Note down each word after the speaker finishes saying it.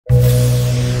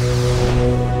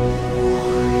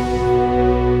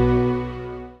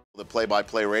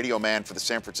play-by-play radio man for the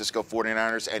San Francisco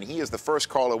 49ers, and he is the first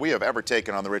caller we have ever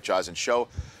taken on the Rich Eisen Show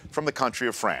from the country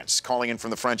of France. Calling in from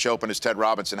the French Open is Ted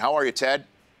Robinson. How are you, Ted?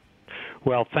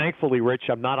 Well, thankfully, Rich,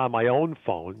 I'm not on my own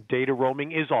phone. Data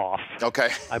roaming is off. Okay.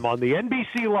 I'm on the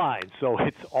NBC line, so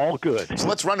it's all good. So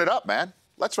let's run it up, man.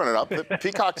 Let's run it up. The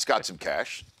Peacock's got some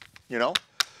cash, you know.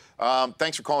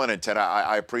 Thanks for calling in, Ted.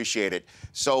 I appreciate it.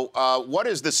 So what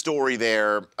is the story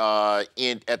there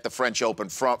at the French Open?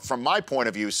 From my point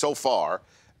of view, so far,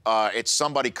 it's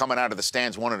somebody coming out of the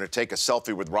stands wanting to take a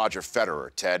selfie with Roger Federer,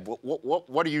 Ted.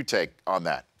 What do you take on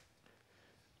that?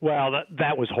 Well,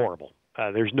 that was horrible.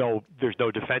 There's no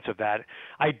defense of that.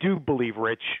 I do believe,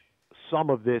 Rich,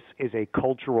 some of this is a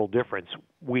cultural difference.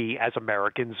 We, as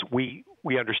Americans, we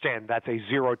understand that's a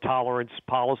zero-tolerance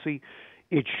policy.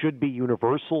 It should be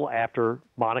universal after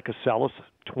Monica Seles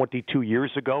 22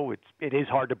 years ago. It is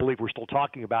hard to believe we're still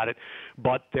talking about it,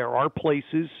 but there are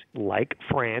places like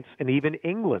France and even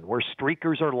England where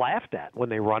streakers are laughed at when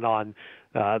they run on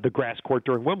the grass court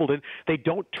during Wimbledon. They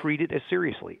don't treat it as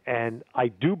seriously. And I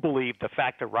do believe the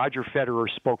fact that Roger Federer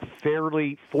spoke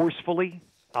fairly forcefully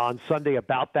on Sunday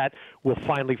about that will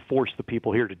finally force the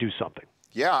people here to do something.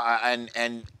 Yeah,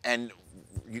 and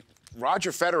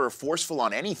Roger Federer forceful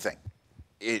on anything.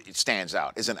 It stands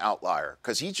out as an outlier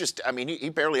because he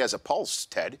barely has a pulse,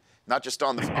 Ted, not just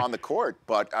on the court,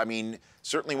 but I mean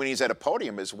certainly when he's at a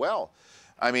podium as well.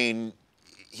 I mean,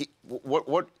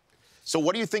 so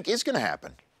what do you think is going to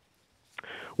happen?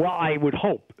 Well, I would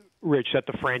hope, Rich, that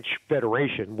the French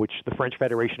Federation, which the French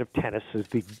Federation of Tennis is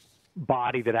the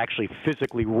body that actually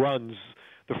physically runs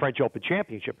the French Open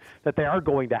Championship, that they are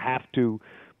going to have to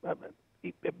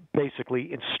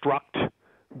basically instruct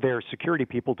their security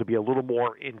people to be a little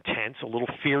more intense, a little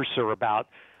fiercer about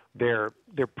their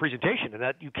presentation, and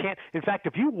that you can't. In fact,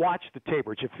 if you watch the tape,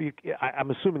 Rich,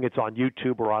 I'm assuming it's on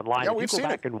YouTube or online. Yeah, if you go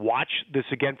back and watch this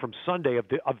again from Sunday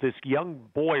of this young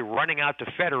boy running out to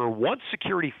Federer, once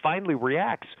security finally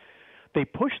reacts, they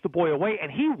push the boy away,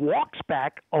 and he walks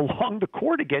back along the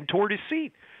court again toward his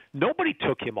seat. Nobody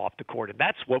took him off the court, and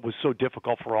that's what was so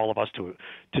difficult for all of us to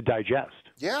digest.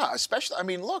 Yeah, especially, I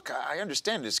mean, look, I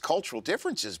understand there's cultural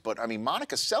differences, but, I mean,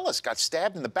 Monica Seles got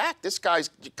stabbed in the back. This guy's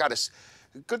got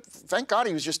good, thank God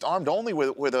he was just armed only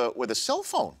with a cell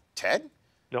phone, Ted.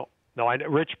 No,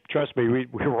 Rich, trust me,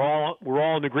 we're all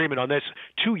in agreement on this.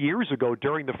 2 years ago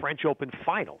during the French Open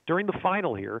final,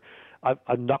 here,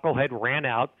 a knucklehead ran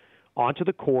out onto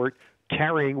the court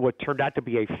carrying what turned out to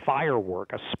be a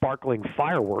sparkling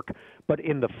firework, but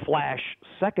in the flash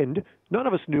second, none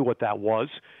of us knew what that was.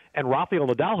 And Rafael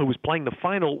Nadal, who was playing the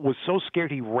final, was so scared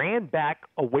he ran back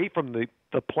away from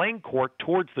the playing court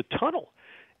towards the tunnel.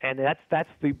 And that's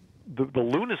the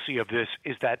lunacy of this,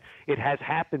 is that it has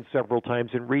happened several times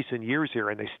in recent years here,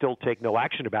 and they still take no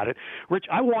action about it. Rich,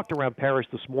 I walked around Paris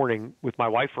this morning with my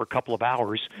wife for a couple of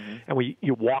hours, and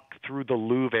you walk through the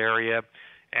Louvre area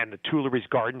and the Tuileries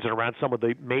Gardens and around some of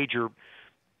the major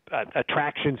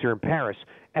attractions here in Paris.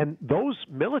 And those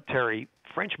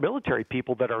French military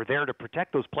people that are there to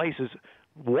protect those places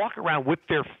walk around with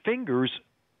their fingers,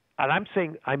 and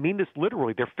I mean this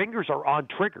literally, their fingers are on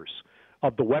triggers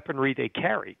of the weaponry they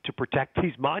carry to protect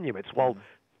these monuments. Well,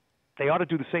 they ought to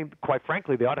do the same, quite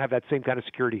frankly, they ought to have that same kind of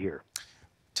security here.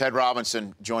 Ted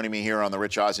Robinson joining me here on the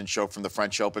Rich Eisen Show from the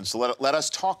French Open. So let us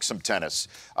talk some tennis.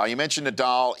 You mentioned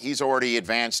Nadal. He's already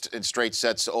advanced in straight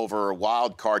sets over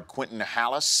wild card Quentin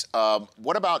Halys.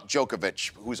 What about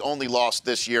Djokovic, who's only lost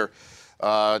this year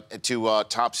to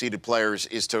top-seeded players,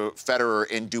 is to Federer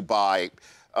in Dubai?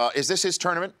 Is this his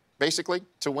tournament, basically,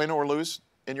 to win or lose,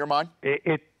 in your mind?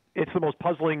 It's the most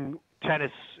puzzling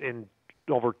tennis in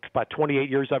over about 28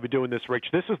 years I've been doing this, Rich.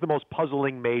 This is the most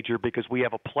puzzling major because we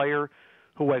have a player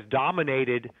who has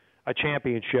dominated a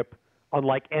championship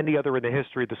unlike any other in the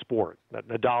history of the sport.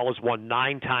 Nadal has won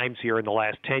 9 times here in the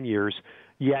last 10 years,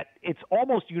 yet it's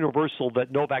almost universal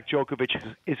that Novak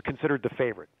Djokovic is considered the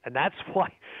favorite, and that's why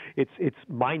it's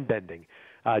mind-bending.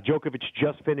 Djokovic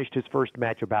just finished his first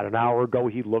match about an hour ago.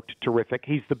 He looked terrific.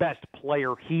 He's the best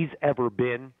player he's ever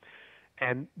been.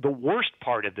 And the worst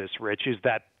part of this, Rich, is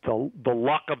that the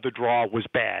luck of the draw was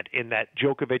bad in that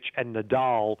Djokovic and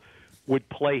Nadal would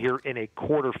play here in a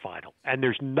quarterfinal. And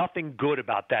there's nothing good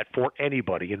about that for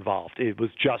anybody involved. It was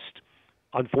just,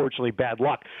 unfortunately, bad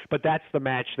luck. But that's the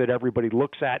match that everybody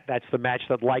looks at. That's the match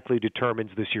that likely determines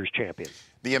this year's champion.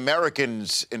 The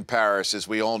Americans in Paris, as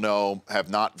we all know, have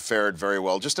not fared very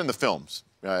well, just in the films,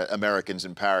 Americans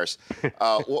in Paris.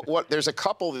 There's a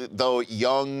couple, though,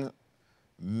 young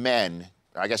men,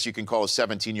 I guess you can call a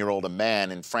 17-year-old a man,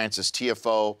 and Francis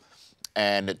Tiafoe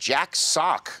and Jack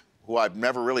Sock, who I've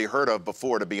never really heard of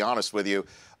before, to be honest with you.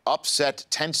 upset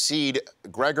 10 seed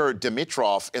Gregor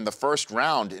Dimitrov in the first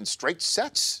round in straight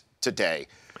sets today.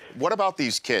 What about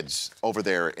these kids over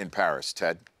there in Paris,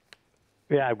 Ted?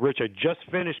 Yeah, Rich, I just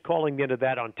finished calling into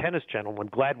that on Tennis Channel. I'm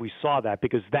glad we saw that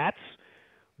because that's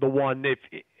the one,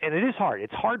 and it is hard.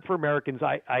 It's hard for Americans,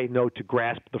 I know, to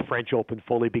grasp the French Open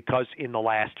fully because in the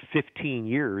last 15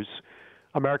 years,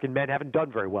 American men haven't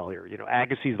done very well here. You know,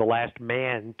 Agassi's the last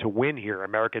man to win here,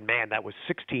 American man. That was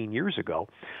 16 years ago.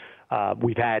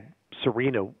 We've had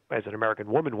Serena as an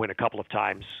American woman win a couple of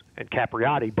times and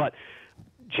Capriati, but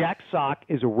Jack Sock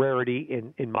is a rarity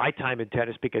in my time in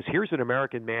tennis because here's an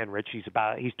American man, Rich.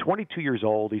 He's 22 years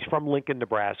old. He's from Lincoln,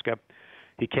 Nebraska.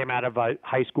 He came out of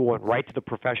high school and right to the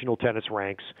professional tennis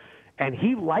ranks, and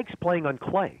he likes playing on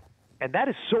clay. And that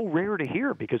is so rare to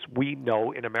hear because we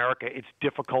know in America it's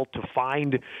difficult to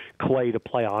find clay to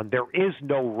play on. There is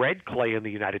no red clay in the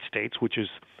United States, which is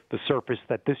the surface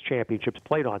that this championship's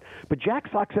played on. But Jack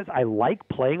Sock says, I like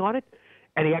playing on it,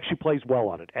 and he actually plays well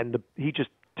on it. And he just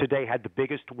today had the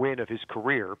biggest win of his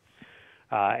career.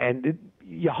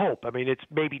 You hope. I mean, it's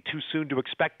maybe too soon to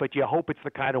expect, but you hope it's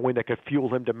the kind of win that could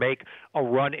fuel him to make a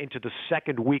run into the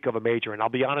second week of a major. And I'll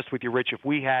be honest with you, Rich, if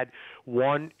we had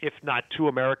one, if not two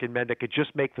American men that could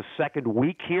just make the second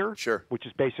week here, sure, which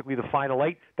is basically the final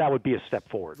 8, that would be a step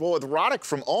forward. Well, with Roddick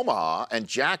from Omaha and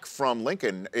Jack from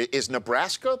Lincoln, is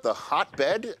Nebraska the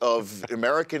hotbed of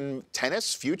American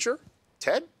tennis future?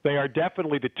 Ted? They are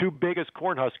definitely the two biggest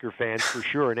Cornhusker fans for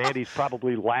sure, and Andy's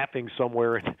probably laughing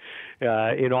somewhere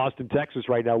in Austin, Texas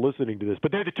right now listening to this.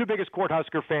 But they're the two biggest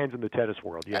Cornhusker fans in the tennis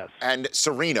world, yes. And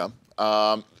Serena,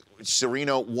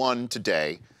 Serena won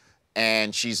today,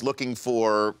 and she's looking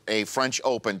for a French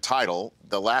Open title.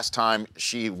 The last time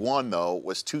she won, though,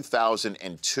 was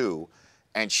 2002,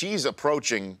 and she's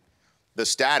approaching the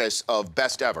status of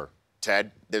best ever,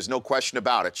 Ted. There's no question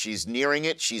about it. She's nearing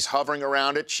it. She's hovering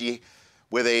around it. She,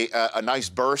 with a nice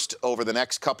burst over the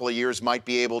next couple of years, might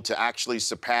be able to actually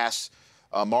surpass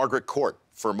Margaret Court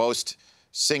for most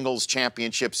singles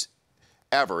championships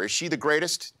ever. Is she the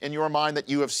greatest in your mind that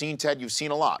you have seen, Ted? You've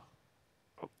seen a lot.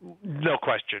 No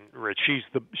question, Rich.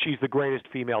 She's the greatest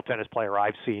female tennis player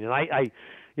I've seen. And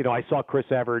I saw Chris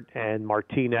Evert and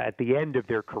Martina at the end of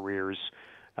their careers.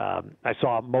 I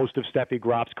saw most of Steffi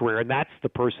Graf's career, and that's the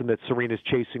person that Serena's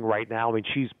chasing right now. I mean,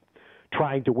 she's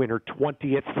trying to win her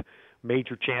 20th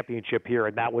major championship here,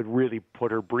 and that would really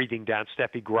put her breathing down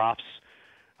Steffi Graf's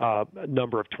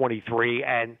number of 23.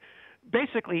 And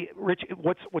basically, Rich,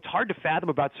 what's hard to fathom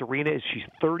about Serena is she's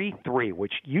 33,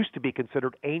 which used to be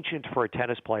considered ancient for a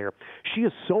tennis player. She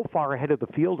is so far ahead of the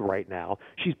field right now.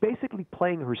 She's basically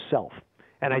playing herself.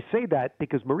 And I say that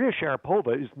because Maria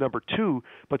Sharapova is number 2,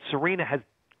 but Serena has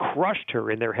crushed her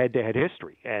in their head-to-head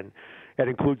history, and that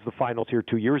includes the finals here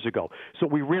 2 years ago. So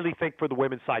we really think for the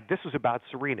women's side, this is about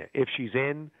Serena. If she's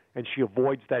in and she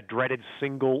avoids that dreaded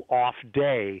single off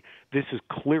day, this is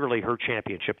clearly her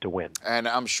championship to win. And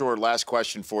I'm sure, last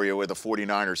question for you with the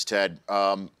 49ers, Ted.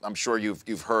 I'm sure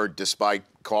you've heard, despite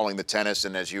calling the tennis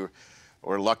and as you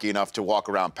were lucky enough to walk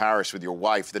around Paris with your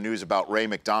wife, the news about Ray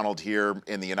McDonald here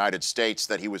in the United States,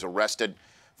 that he was arrested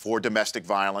for domestic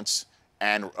violence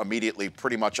and immediately,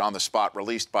 pretty much on the spot,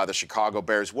 released by the Chicago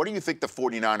Bears. What do you think the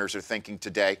 49ers are thinking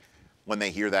today when they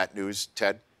hear that news,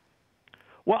 Ted?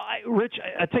 Well, Rich,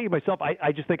 I tell you myself,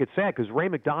 I just think it's sad because Ray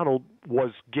McDonald was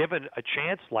given a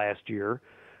chance last year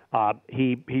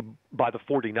he by the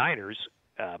 49ers,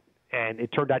 and it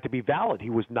turned out to be valid.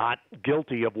 He was not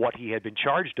guilty of what he had been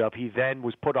charged of. He then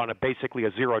was put on basically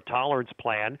a zero-tolerance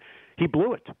plan. He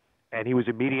blew it, and he was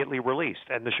immediately released.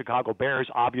 And the Chicago Bears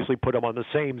obviously put him on the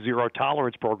same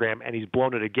zero-tolerance program, and he's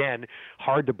blown it again.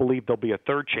 Hard to believe there'll be a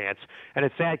third chance. And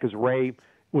it's sad because Ray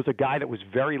was a guy that was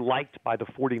very liked by the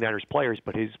 49ers players,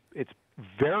 but it's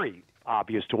very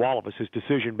obvious to all of us his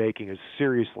decision-making is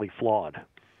seriously flawed.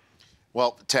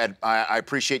 Well, Ted, I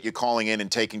appreciate you calling in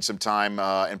and taking some time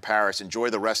in Paris. Enjoy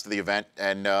the rest of the event,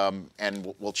 and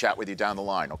we'll chat with you down the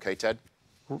line. Okay, Ted?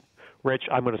 Rich,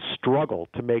 I'm going to struggle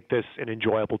to make this an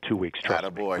enjoyable 2 weeks.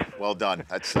 Attaboy. Well done.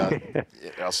 That's.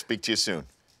 I'll speak to you soon.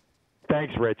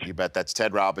 Thanks, Rich. You bet. That's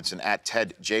Ted Robinson at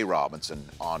Ted J. Robinson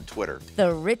on Twitter.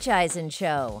 The Rich Eisen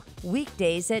Show,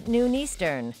 weekdays at noon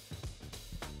Eastern.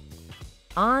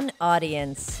 On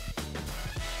Audience.